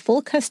filing for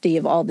full custody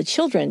of all the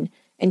children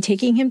and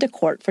taking him to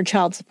court for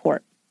child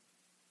support.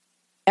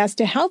 As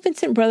to how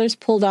Vincent Brothers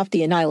pulled off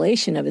the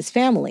annihilation of his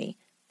family,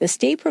 the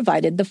state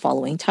provided the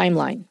following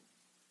timeline.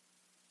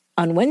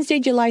 On Wednesday,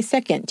 July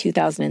 2,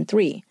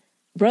 2003,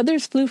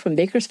 Brothers flew from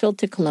Bakersfield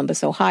to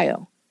Columbus,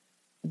 Ohio.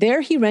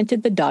 There he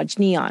rented the Dodge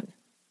Neon.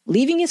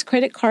 Leaving his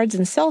credit cards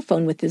and cell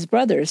phone with his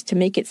brothers to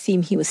make it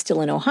seem he was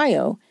still in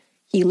Ohio,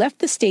 he left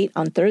the state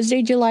on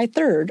Thursday, July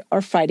 3rd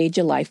or Friday,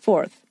 July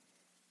 4th.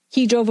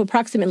 He drove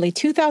approximately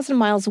 2,000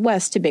 miles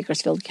west to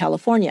Bakersfield,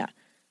 California,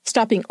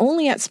 stopping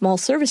only at small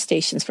service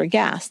stations for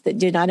gas that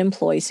did not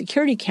employ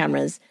security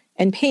cameras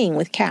and paying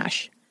with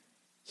cash.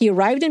 He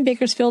arrived in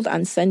Bakersfield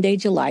on Sunday,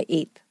 July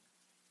 8th.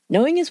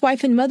 Knowing his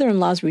wife and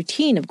mother-in-law's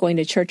routine of going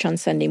to church on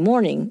Sunday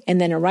morning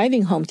and then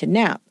arriving home to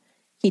nap,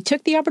 he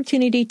took the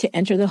opportunity to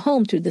enter the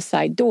home through the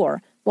side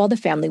door while the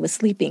family was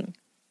sleeping.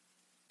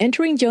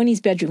 Entering Joni's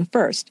bedroom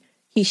first,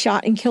 he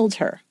shot and killed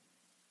her.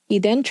 He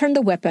then turned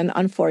the weapon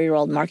on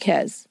 4-year-old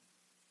Marquez.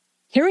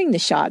 Hearing the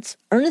shots,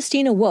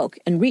 Ernestine awoke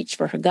and reached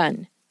for her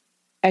gun.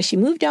 As she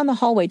moved down the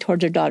hallway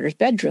towards her daughter's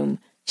bedroom,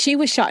 she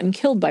was shot and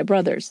killed by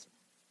Brothers.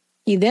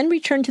 He then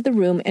returned to the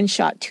room and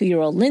shot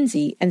 2-year-old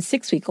Lindsay and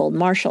 6-week-old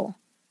Marshall.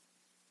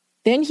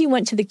 Then he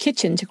went to the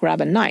kitchen to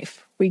grab a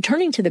knife,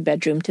 returning to the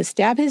bedroom to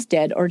stab his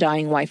dead or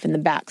dying wife in the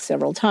back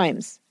several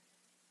times.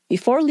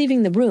 Before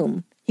leaving the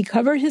room, he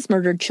covered his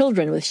murdered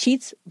children with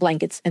sheets,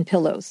 blankets, and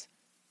pillows.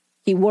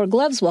 He wore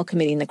gloves while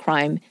committing the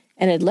crime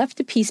and had left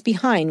a piece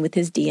behind with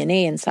his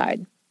DNA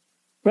inside.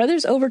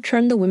 Brothers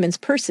overturned the women's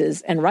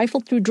purses and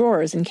rifled through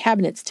drawers and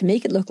cabinets to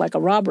make it look like a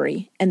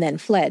robbery, and then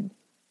fled.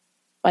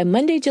 By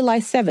Monday, July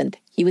 7th,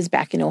 he was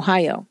back in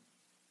Ohio.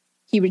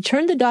 He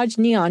returned the Dodge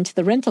Neon to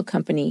the rental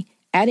company,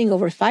 adding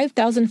over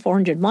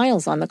 5,400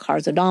 miles on the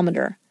car's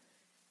odometer.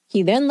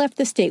 He then left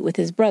the state with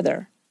his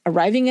brother,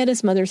 arriving at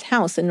his mother's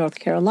house in North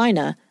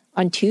Carolina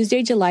on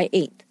Tuesday, July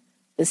 8th,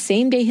 the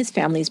same day his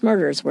family's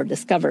murders were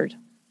discovered.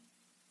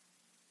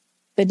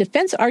 The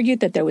defense argued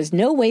that there was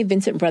no way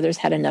Vincent Brothers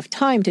had enough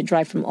time to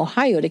drive from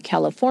Ohio to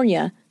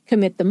California,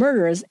 commit the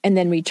murders, and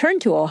then return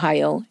to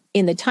Ohio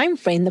in the time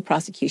frame the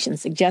prosecution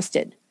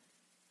suggested.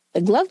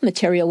 The glove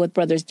material with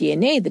Brothers'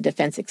 DNA, the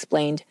defense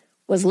explained,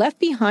 was left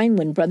behind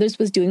when Brothers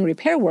was doing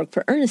repair work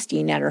for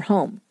Ernestine at her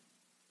home.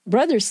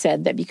 Brothers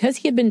said that because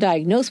he had been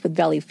diagnosed with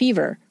valley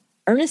fever,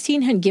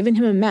 Ernestine had given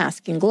him a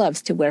mask and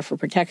gloves to wear for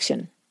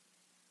protection.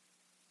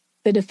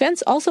 The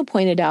defense also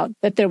pointed out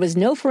that there was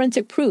no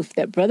forensic proof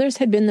that Brothers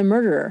had been the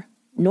murderer,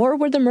 nor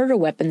were the murder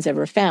weapons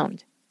ever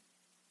found.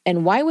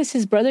 And why was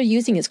his brother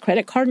using his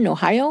credit card in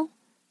Ohio?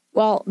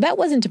 Well, that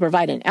wasn't to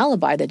provide an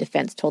alibi, the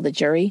defense told the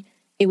jury.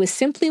 It was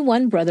simply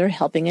one brother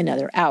helping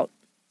another out.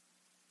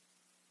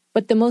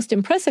 But the most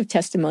impressive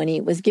testimony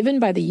was given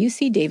by the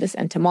UC Davis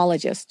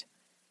entomologist.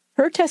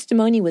 Her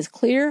testimony was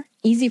clear,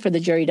 easy for the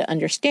jury to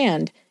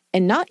understand,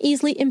 and not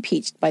easily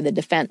impeached by the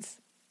defense.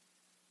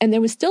 And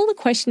there was still the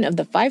question of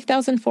the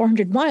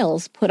 5,400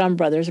 miles put on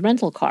Brothers'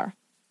 rental car.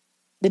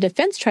 The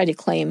defense tried to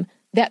claim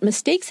that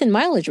mistakes in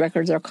mileage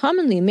records are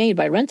commonly made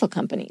by rental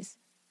companies.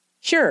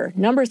 Sure,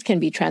 numbers can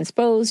be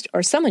transposed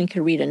or someone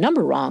could read a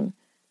number wrong,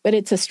 but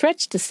it's a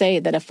stretch to say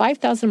that a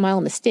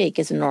 5,000-mile mistake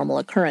is a normal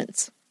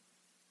occurrence.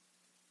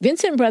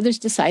 Vincent Brothers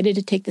decided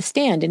to take the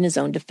stand in his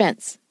own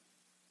defense.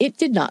 It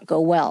did not go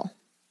well.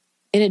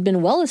 It had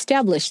been well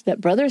established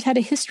that Brothers had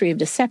a history of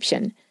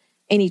deception,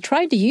 and he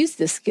tried to use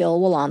this skill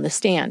while on the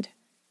stand.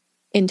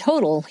 In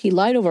total, he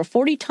lied over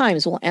 40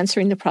 times while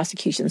answering the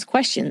prosecution's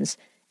questions,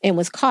 and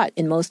was caught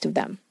in most of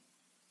them.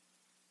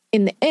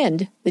 In the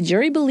end, the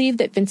jury believed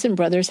that Vincent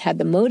Brothers had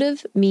the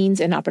motive, means,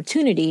 and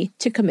opportunity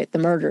to commit the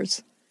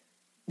murders.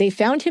 They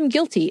found him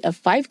guilty of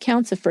 5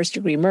 counts of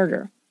first-degree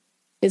murder.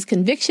 His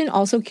conviction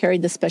also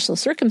carried the special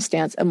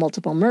circumstance of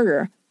multiple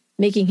murder,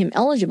 making him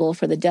eligible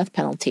for the death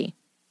penalty.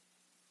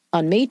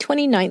 On May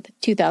 29,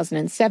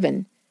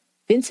 2007,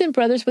 Vincent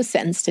Brothers was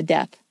sentenced to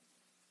death.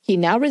 He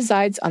now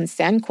resides on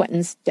San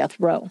Quentin's death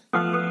row.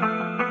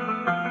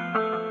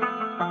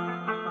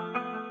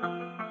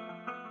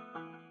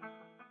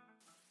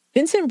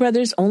 Vincent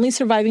Brothers' only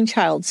surviving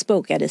child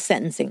spoke at his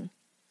sentencing.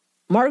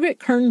 Margaret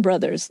Kern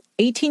Brothers,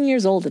 18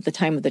 years old at the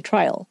time of the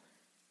trial,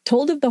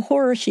 told of the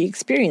horror she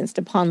experienced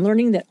upon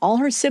learning that all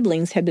her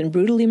siblings had been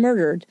brutally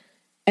murdered,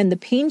 and the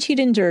pain she'd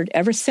endured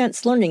ever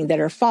since learning that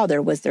her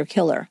father was their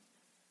killer.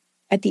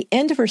 At the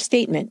end of her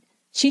statement,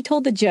 she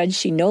told the judge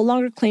she no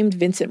longer claimed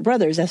Vincent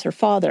Brothers as her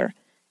father,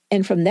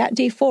 and from that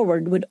day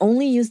forward would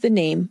only use the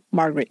name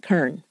Margaret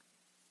Kern.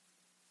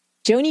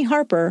 Joni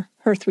Harper,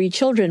 her 3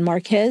 children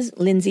Marquez,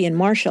 Lindsay, and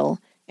Marshall,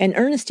 and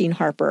Ernestine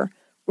Harper,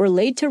 were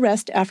laid to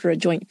rest after a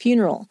joint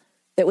funeral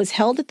that was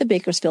held at the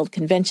Bakersfield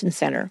Convention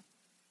Center.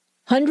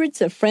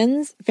 Hundreds of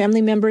friends,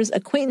 family members,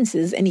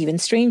 acquaintances, and even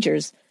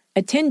strangers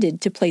attended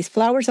to place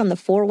flowers on the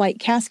 4 white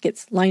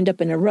caskets lined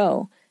up in a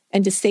row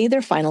and to say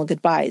their final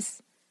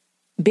goodbyes.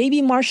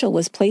 Baby Marshall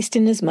was placed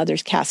in his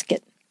mother's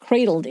casket,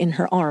 cradled in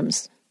her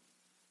arms.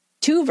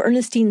 2 of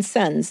Ernestine's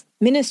sons,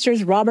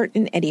 ministers Robert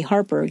and Eddie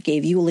Harper,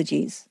 gave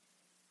eulogies.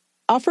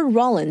 Alfred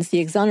Rollins,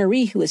 the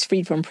exoneree who was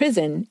freed from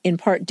prison, in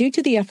part due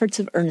to the efforts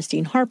of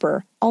Ernestine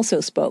Harper,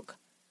 also spoke.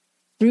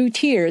 Through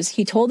tears,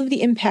 he told of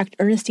the impact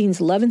Ernestine's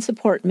love and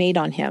support made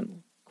on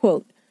him.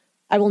 Quote,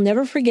 "I will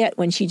never forget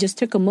when she just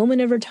took a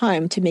moment of her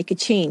time to make a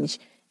change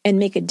and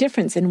make a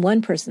difference in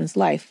one person's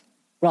life,"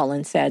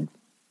 Rollins said.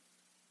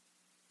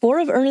 4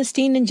 of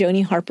Ernestine and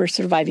Joni Harper's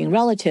surviving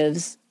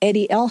relatives,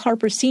 Eddie L.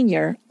 Harper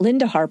Sr.,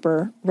 Linda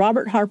Harper,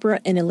 Robert Harper,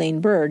 and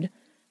Elaine Bird,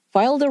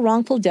 filed a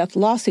wrongful death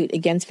lawsuit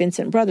against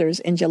Vincent Brothers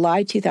in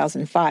July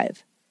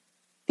 2005.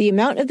 The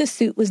amount of the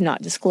suit was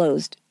not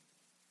disclosed.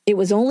 It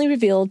was only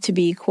revealed to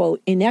be,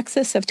 quote, in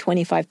excess of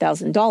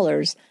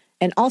 $25,000,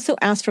 and also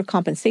asked for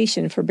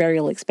compensation for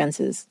burial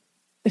expenses.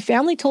 The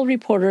family told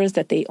reporters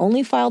that they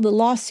only filed the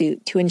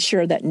lawsuit to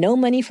ensure that no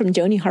money from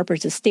Joni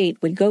Harper's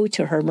estate would go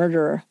to her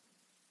murderer.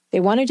 They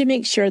wanted to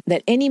make sure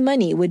that any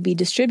money would be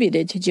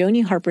distributed to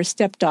Joni Harper's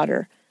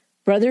stepdaughter,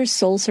 Brothers'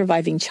 sole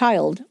surviving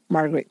child,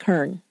 Margaret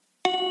Kern.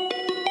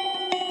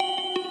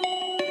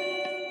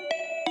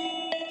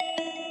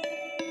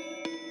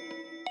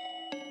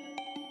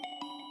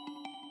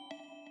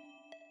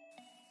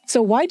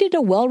 So why did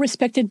a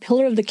well-respected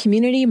pillar of the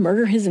community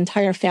murder his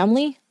entire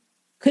family?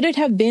 Could it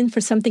have been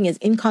for something as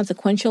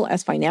inconsequential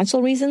as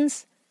financial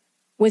reasons?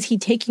 Was he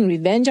taking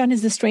revenge on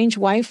his estranged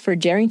wife for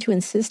daring to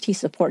insist he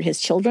support his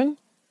children?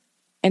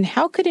 And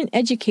how could an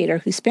educator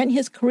who spent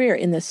his career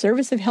in the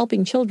service of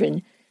helping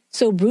children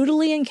so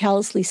brutally and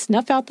callously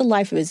snuff out the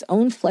life of his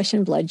own flesh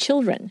and blood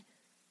children?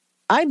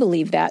 I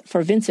believe that,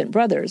 for Vincent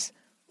Brothers,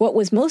 what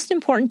was most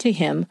important to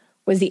him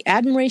was the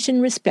admiration,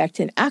 respect,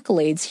 and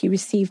accolades he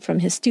received from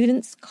his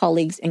students,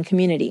 colleagues, and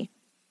community.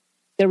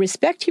 The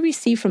respect he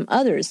received from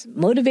others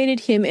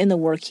motivated him in the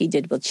work he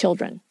did with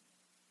children.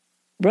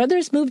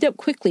 Brothers moved up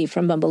quickly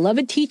from a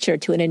beloved teacher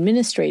to an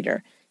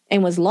administrator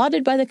and was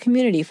lauded by the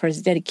community for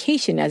his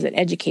dedication as an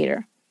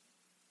educator.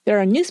 There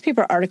are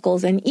newspaper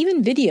articles and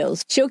even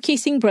videos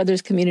showcasing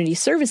Brothers' community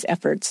service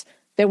efforts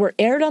that were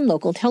aired on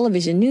local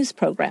television news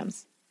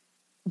programs.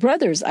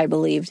 Brothers, I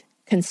believed,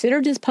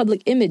 considered his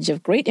public image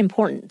of great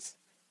importance,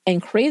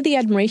 and craved the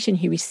admiration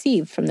he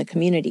received from the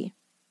community.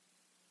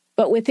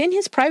 But within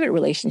his private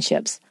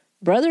relationships,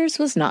 Brothers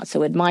was not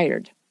so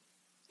admired.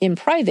 In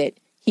private,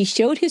 he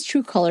showed his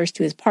true colors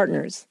to his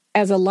partners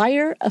as a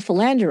liar, a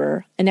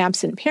philanderer, an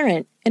absent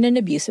parent, and an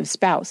abusive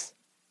spouse.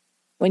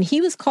 When he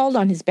was called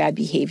on his bad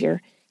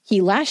behavior, he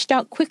lashed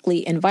out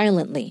quickly and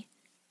violently.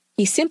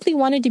 He simply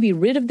wanted to be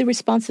rid of the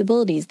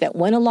responsibilities that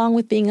went along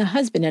with being a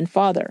husband and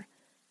father,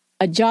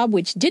 a job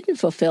which didn't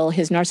fulfill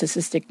his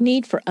narcissistic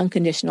need for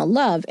unconditional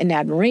love and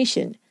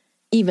admiration,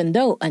 even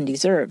though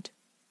undeserved.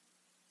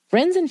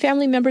 Friends and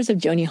family members of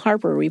Joni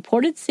Harper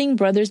reported seeing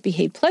Brothers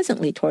behave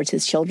pleasantly towards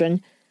his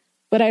children,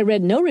 but I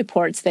read no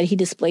reports that he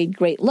displayed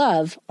great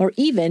love or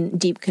even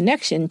deep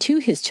connection to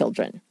his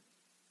children.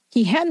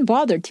 He hadn't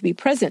bothered to be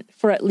present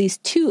for at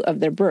least 2 of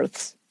their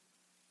births.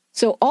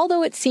 So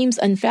although it seems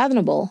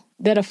unfathomable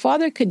that a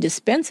father could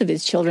dispense of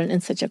his children in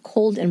such a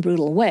cold and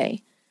brutal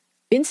way,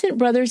 Vincent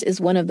Brothers is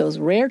one of those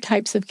rare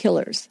types of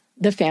killers,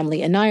 the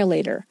family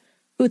annihilator,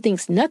 who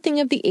thinks nothing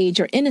of the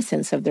age or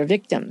innocence of their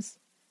victims.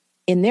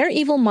 In their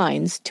evil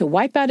minds, to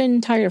wipe out an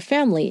entire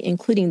family,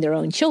 including their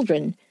own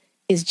children,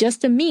 is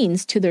just a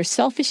means to their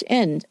selfish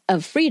end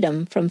of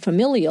freedom from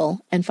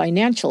familial and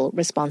financial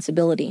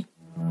responsibility.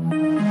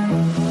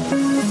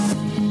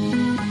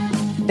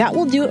 That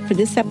will do it for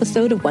this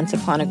episode of Once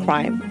Upon a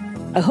Crime.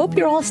 I hope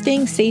you're all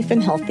staying safe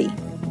and healthy.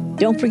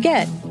 Don't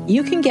forget,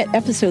 you can get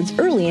episodes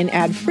early and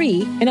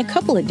ad-free in a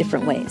couple of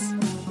different ways.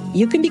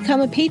 You can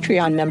become a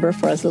Patreon member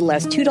for as little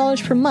as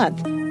 $2 per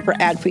month for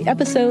ad-free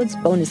episodes,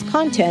 bonus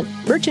content,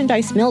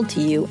 merchandise mailed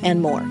to you,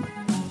 and more.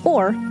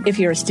 Or, if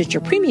you're a Stitcher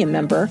Premium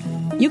member,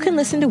 you can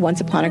listen to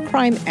Once Upon a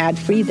Crime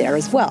ad-free there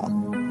as well.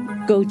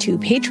 Go to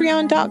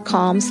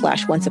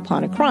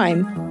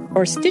patreon.com/onceuponacrime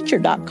or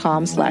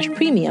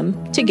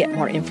stitcher.com/premium to get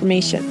more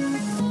information.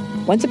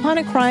 Once Upon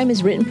a Crime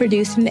is written,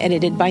 produced, and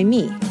edited by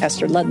me,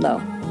 Esther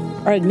Ludlow.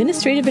 Our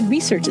administrative and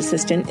research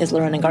assistant is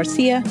Lorena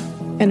Garcia,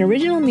 and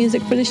original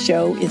music for the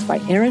show is by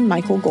Aaron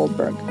Michael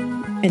Goldberg.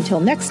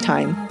 Until next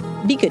time,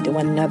 be good to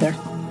one another.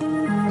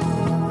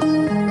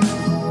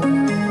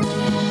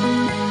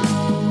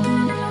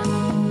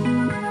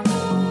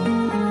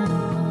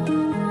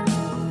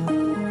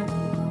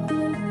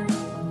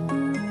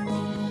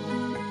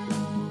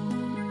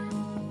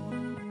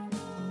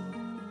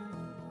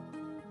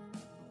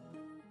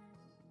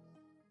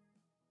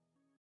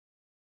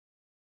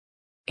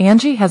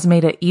 Angie has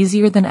made it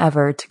easier than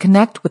ever to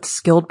connect with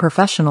skilled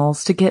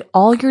professionals to get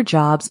all your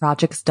jobs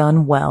projects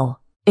done well.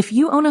 If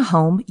you own a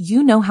home,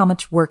 you know how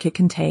much work it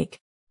can take,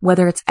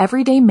 whether it's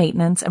everyday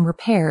maintenance and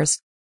repairs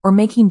or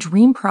making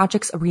dream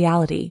projects a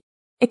reality.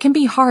 It can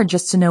be hard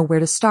just to know where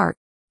to start,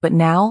 but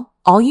now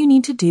all you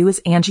need to do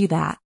is Angie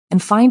that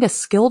and find a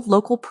skilled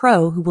local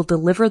pro who will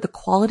deliver the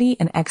quality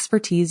and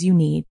expertise you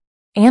need.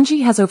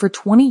 Angie has over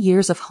 20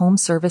 years of home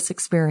service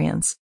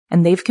experience,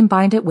 and they've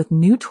combined it with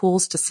new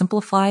tools to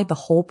simplify the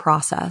whole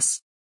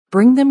process.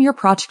 Bring them your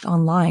project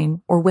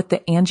online or with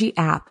the Angie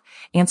app,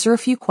 answer a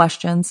few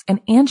questions,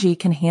 and Angie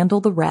can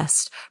handle the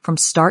rest from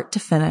start to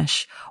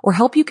finish, or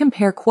help you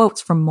compare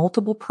quotes from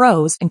multiple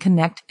pros and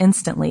connect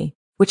instantly,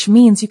 which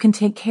means you can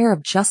take care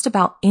of just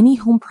about any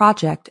home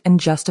project in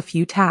just a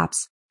few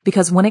taps.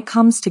 Because when it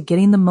comes to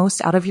getting the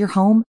most out of your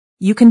home,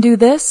 you can do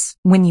this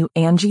when you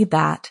Angie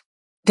that.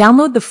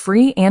 Download the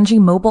free Angie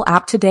mobile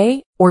app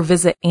today or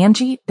visit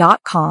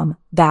Angie.com.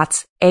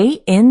 That's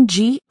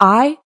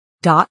ANGI.com.